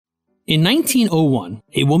In 1901,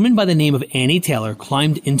 a woman by the name of Annie Taylor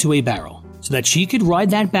climbed into a barrel so that she could ride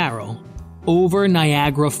that barrel over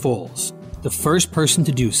Niagara Falls, the first person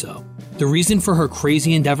to do so. The reason for her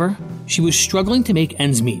crazy endeavor? She was struggling to make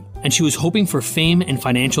ends meet, and she was hoping for fame and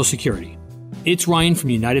financial security. It's Ryan from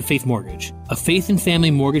United Faith Mortgage, a faith and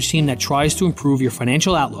family mortgage team that tries to improve your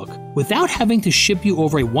financial outlook without having to ship you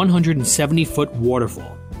over a 170-foot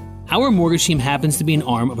waterfall. Our mortgage team happens to be an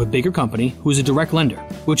arm of a bigger company who is a direct lender,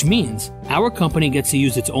 which means our company gets to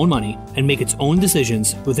use its own money and make its own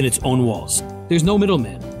decisions within its own walls. There's no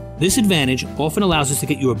middleman. This advantage often allows us to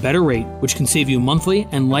get you a better rate, which can save you monthly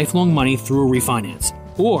and lifelong money through a refinance,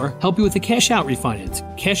 or help you with a cash-out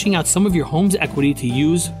refinance, cashing out some of your home's equity to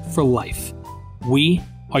use for life. We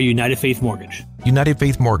are United Faith Mortgage. United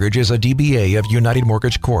Faith Mortgage is a DBA of United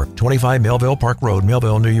Mortgage Corp., 25 Melville Park Road,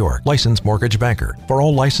 Melville, New York. Licensed mortgage banker. For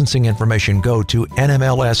all licensing information, go to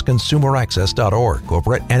nmlsconsumeraccess.org.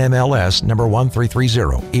 Corporate NMLS number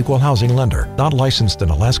 1330. Equal housing lender. Not licensed in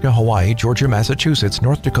Alaska, Hawaii, Georgia, Massachusetts,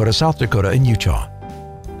 North Dakota, South Dakota, and Utah.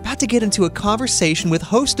 About to get into a conversation with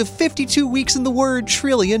host of 52 Weeks in the Word,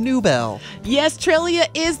 Trillia Newbell. Yes, Trillia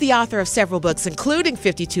is the author of several books, including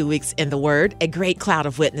 52 Weeks in the Word, A Great Cloud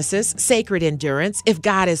of Witnesses, Sacred Endurance, If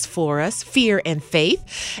God is For Us, Fear and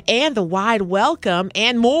Faith, and The Wide Welcome,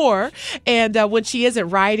 and more. And when she isn't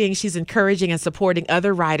writing, she's encouraging and supporting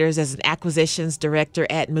other writers as an acquisitions director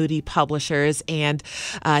at Moody Publishers. And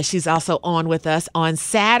she's also on with us on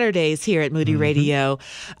Saturdays here at Moody Radio,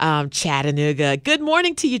 Chattanooga. Good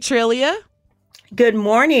morning to you, Trillia. Good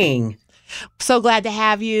morning. So glad to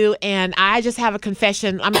have you. And I just have a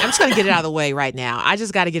confession. I'm just going to get it out of the way right now. I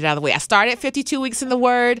just got to get it out of the way. I started 52 Weeks in the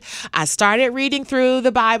Word. I started reading through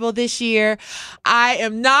the Bible this year. I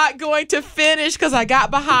am not going to finish because I got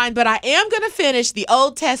behind, but I am going to finish the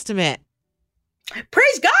Old Testament.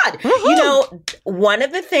 Praise God. Woo-hoo. You know, one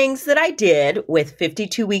of the things that I did with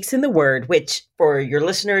 52 Weeks in the Word, which for your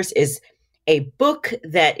listeners is a book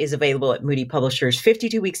that is available at Moody Publishers,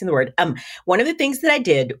 52 Weeks in the Word. One of the things that I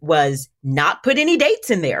did was not put any dates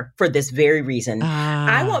in there for this very reason.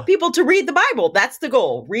 I want people to read the Bible. That's the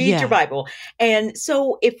goal. Read your Bible. And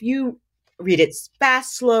so if you read it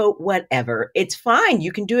fast, slow, whatever, it's fine.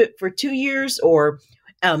 You can do it for 2 years or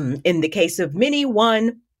in the case of many,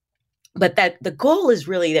 1. But that the goal is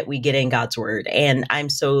really that we get in God's Word. And I'm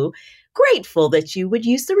so grateful that you would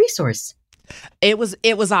use the resource. It was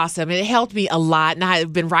awesome. It helped me a lot. And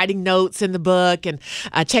I've been writing notes in the book and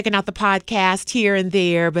checking out the podcast here and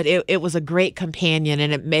there. But it was a great companion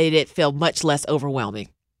and it made it feel much less overwhelming.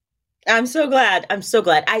 I'm so glad.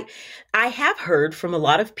 I have heard from a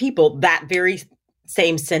lot of people that very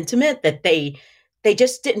same sentiment that they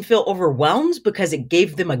just didn't feel overwhelmed because it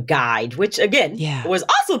gave them a guide, which again was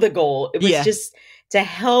also the goal. It was just to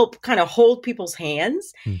help kind of hold people's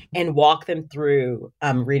hands and walk them through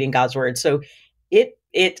reading God's Word. So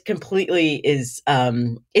it completely is,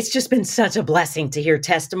 it's just been such a blessing to hear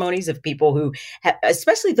testimonies of people who have,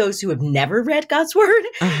 especially those who have never read God's Word,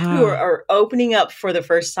 who are opening up for the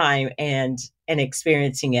first time and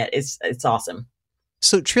experiencing it. It's awesome.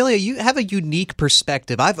 So, Trillia, you have a unique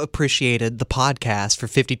perspective. I've appreciated the podcast for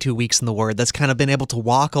 52 Weeks in the Word. That's kind of been able to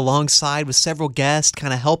walk alongside with several guests,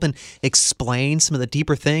 kind of helping explain some of the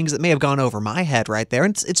deeper things that may have gone over my head right there.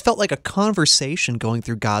 And it's felt like a conversation going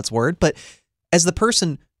through God's Word. But as the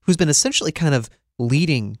person who's been essentially kind of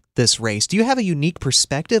leading this race, do you have a unique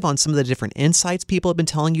perspective on some of the different insights people have been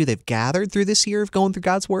telling you they've gathered through this year of going through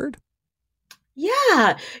God's Word?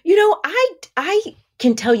 Yeah. You know, I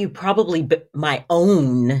can tell you probably my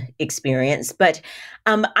own experience, but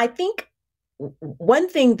I think one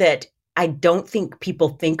thing that I don't think people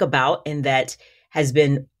think about and that has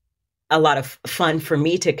been a lot of fun for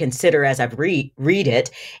me to consider as I've read it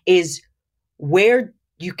is where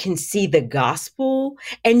you can see the gospel,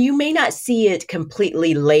 and you may not see it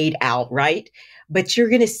completely laid out, right? But you're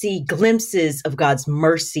going to see glimpses of God's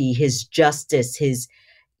mercy, His justice, His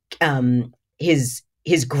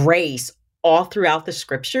grace all throughout the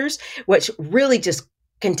scriptures, which really just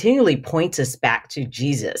continually points us back to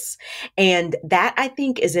Jesus. And that, I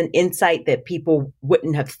think, is an insight that people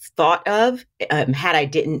wouldn't have thought of had I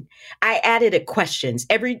didn't. I added a questions.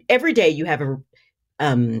 Every day you have a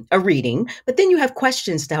reading, but then you have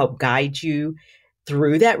questions to help guide you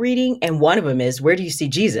through that reading. And one of them is, where do you see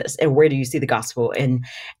Jesus and where do you see the gospel?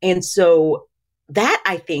 And so that,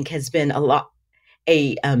 I think, has been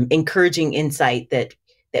a encouraging insight that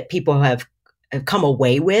people have come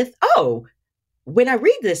away with. Oh, when I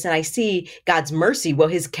read this and I see God's mercy, well,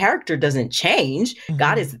 His character doesn't change.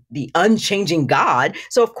 God is the unchanging God.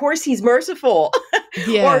 So of course He's merciful.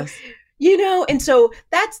 Yes. And so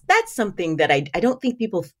that's something that I don't think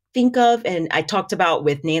people think of. And I talked about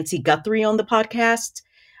with Nancy Guthrie on the podcast.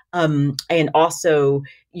 And also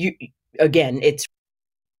it's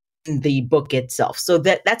in the book itself. So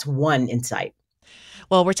that's one insight.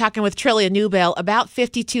 Well, we're talking with Trillia Newbell about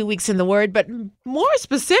 52 Weeks in the Word, but more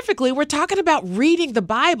specifically, we're talking about reading the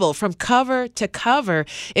Bible from cover to cover.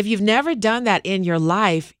 If you've never done that in your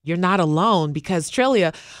life, you're not alone, because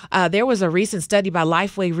Trillia, there was a recent study by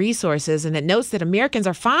Lifeway Resources, and it notes that Americans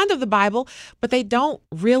are fond of the Bible, but they don't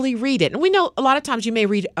really read it. And we know a lot of times you may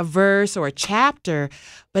read a verse or a chapter,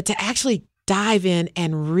 but to actually dive in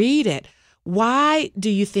and read it, why do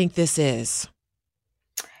you think this is?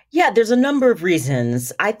 Yeah, there's a number of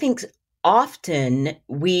reasons. I think often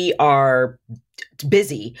we are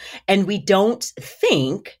busy and we don't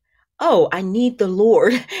think, oh, I need the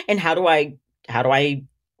Lord. And how do I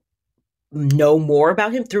know more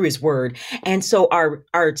about him? Through his word. And so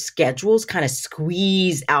our schedules kind of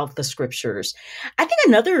squeeze out the scriptures. I think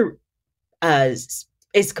another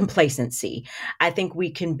is complacency. I think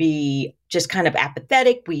we can be just kind of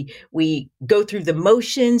apathetic. We go through the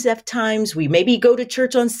motions at times. We maybe go to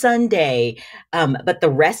church on Sunday, but the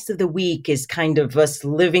rest of the week is kind of us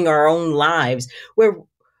living our own lives. Where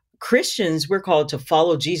Christians, we're called to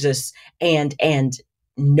follow Jesus and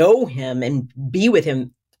know him and be with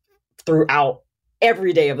him throughout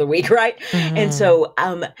every day of the week, right? Mm-hmm. And so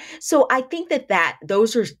I think that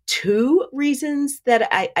those are two reasons that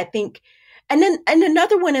I think. And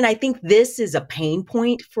another one, and I think this is a pain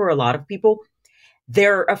point for a lot of people,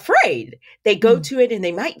 they're afraid. They go to it and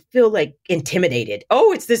they might feel like intimidated.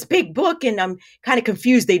 Oh, it's this big book and I'm kind of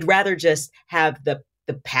confused. They'd rather just have the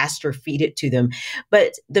pastor feed it to them.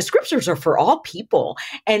 But the scriptures are for all people.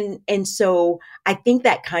 And so I think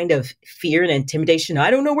that kind of fear and intimidation,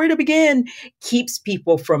 I don't know where to begin, keeps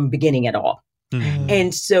people from beginning at all. Mm-hmm.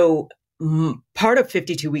 And so part of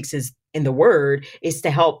 52 Weeks in the Word is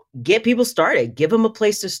to help get people started, give them a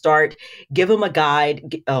place to start, give them a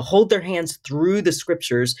guide, hold their hands through the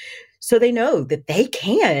scriptures so they know that they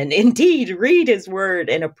can indeed read his word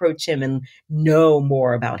and approach him and know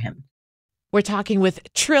more about him. We're talking with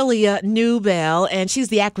Trillia Newbell, and she's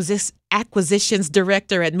the acquisitions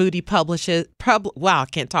director at Moody Publishers,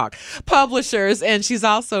 and she's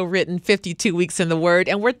also written 52 Weeks in the Word.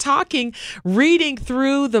 And we're talking reading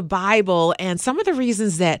through the Bible and some of the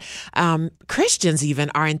reasons that Christians even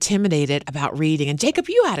are intimidated about reading. And Jacob,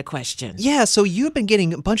 you had a question. Yeah, so you've been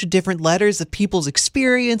getting a bunch of different letters of people's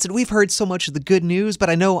experience, and we've heard so much of the good news, but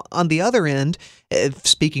I know on the other end,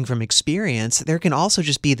 speaking from experience, there can also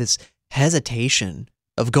just be this hesitation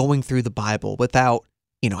of going through the Bible without,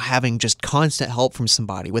 having just constant help from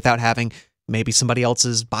somebody, without having maybe somebody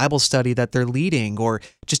else's Bible study that they're leading or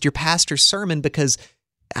just your pastor's sermon, because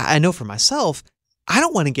I know for myself, I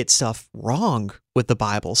don't want to get stuff wrong with the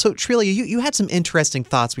Bible. So Trillia, you had some interesting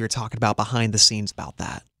thoughts we were talking about behind the scenes about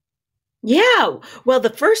that. Yeah. Well,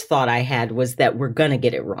 the first thought I had was that we're going to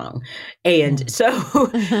get it wrong. And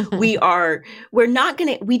so we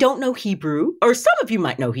don't know Hebrew, or some of you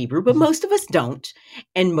might know Hebrew, but most of us don't.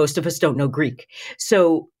 And most of us don't know Greek.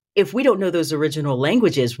 So if we don't know those original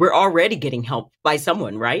languages, we're already getting help by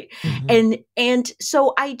someone, right? Mm-hmm. And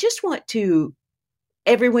so I just want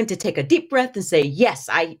everyone to take a deep breath and say, yes,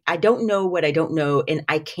 I don't know what I don't know, and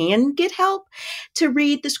I can get help to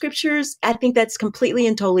read the scriptures. I think that's completely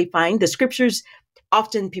and totally fine. The scriptures,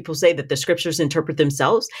 often people say that the scriptures interpret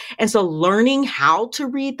themselves. And so learning how to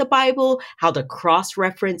read the Bible, how to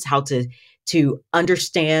cross-reference, how to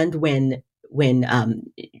understand when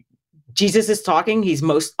Jesus is talking, he's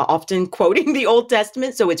most often quoting the Old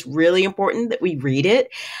Testament. So it's really important that we read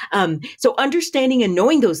it. So understanding and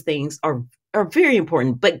knowing those things are very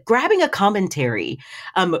important, but grabbing a commentary,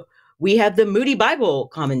 we have the Moody Bible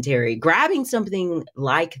commentary, grabbing something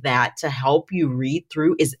like that to help you read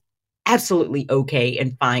through is absolutely okay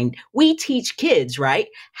and fine. We teach kids, right,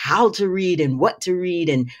 how to read and what to read.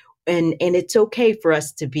 And it's okay for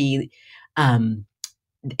us to be, to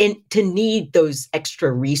need those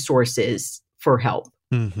extra resources for help.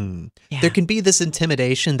 Mm-hmm. Yeah. There can be this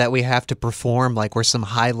intimidation that we have to perform like we're some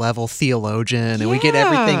high-level theologian and we get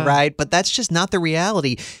everything right, but that's just not the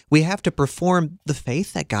reality. We have to perform the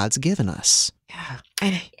faith that God's given us. Yeah,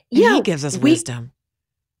 and he gives us wisdom.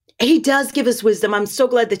 He does give us wisdom. I'm so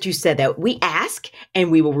glad that you said that. We ask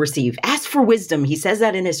and we will receive. Ask for wisdom. He says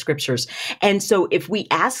that in his scriptures. And so if we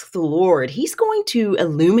ask the Lord, he's going to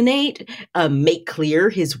illuminate, make clear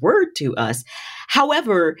his word to us.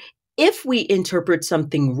 However, if we interpret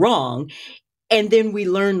something wrong and then we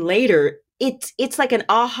learn later, it's like an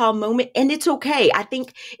aha moment, and it's okay. I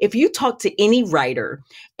think if you talk to any writer,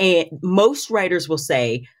 and most writers will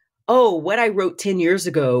say, oh, what I wrote 10 years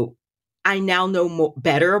ago, I now know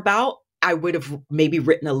better about, I would have maybe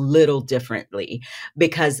written a little differently,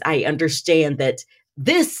 because I understand that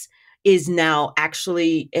this is now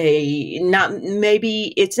actually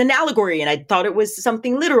maybe it's an allegory and I thought it was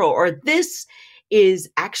something literal, or this is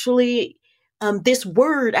actually, this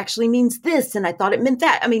word actually means this and I thought it meant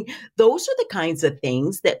that. I mean, those are the kinds of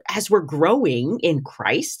things that as we're growing in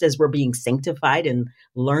Christ, as we're being sanctified and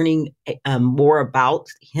learning more about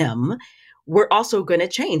him, we're also going to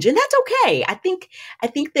change. And that's okay. I think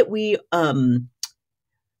that we can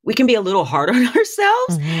be a little hard on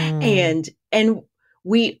ourselves, and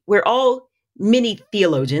we're all mini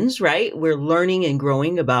theologians, right? We're learning and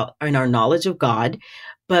growing about in our knowledge of God,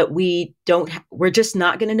 but we're just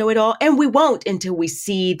not going to know it all. And we won't until we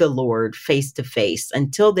see the Lord face to face.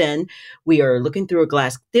 Until then, we are looking through a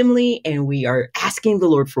glass dimly, and we are asking the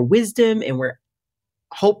Lord for wisdom, and we're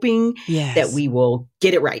hoping that we will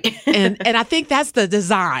get it right. and I think that's the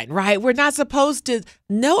design, right? We're not supposed to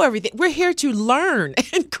know everything. We're here to learn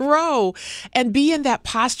and grow and be in that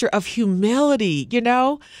posture of humility,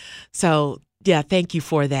 So, yeah, thank you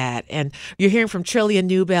for that. And you're hearing from Trillia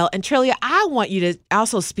Newbell. And Trillia, I want you to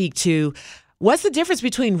also speak to what's the difference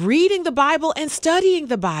between reading the Bible and studying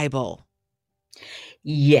the Bible?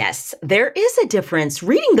 Yes, there is a difference.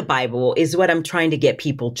 Reading the Bible is what I'm trying to get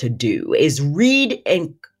people to do, is read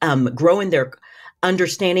and grow in their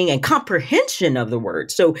understanding and comprehension of the word.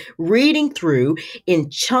 So reading through in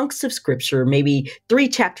chunks of scripture, maybe 3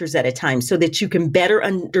 chapters at a time, so that you can better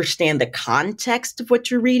understand the context of what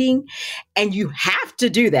you're reading. And you have to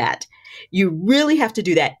do that. You really have to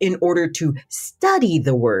do that in order to study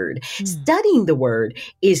the word. Studying the word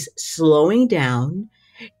is slowing down,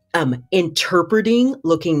 interpreting,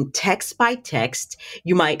 looking text by text.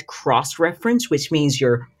 You might cross-reference, which means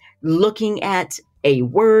you're looking at a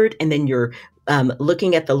word and then you're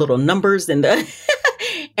looking at the little numbers and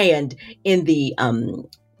and in the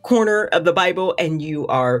corner of the Bible, and you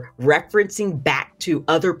are referencing back to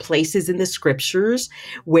other places in the scriptures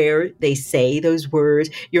where they say those words.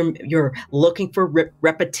 You're looking for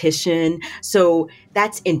repetition. So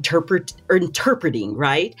that's interpreting,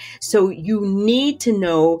 right? So you need to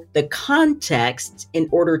know the context in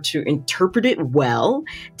order to interpret it well,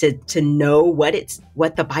 to know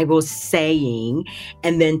what the Bible is saying,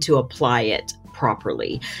 and then to apply it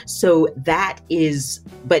properly. So that is,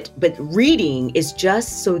 but reading is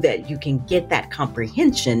just so that you can get that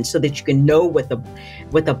comprehension, so that you can know what the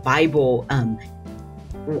Bible,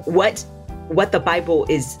 what the Bible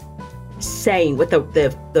is saying, what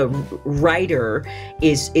the writer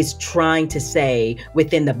is trying to say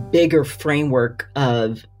within the bigger framework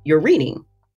of your reading.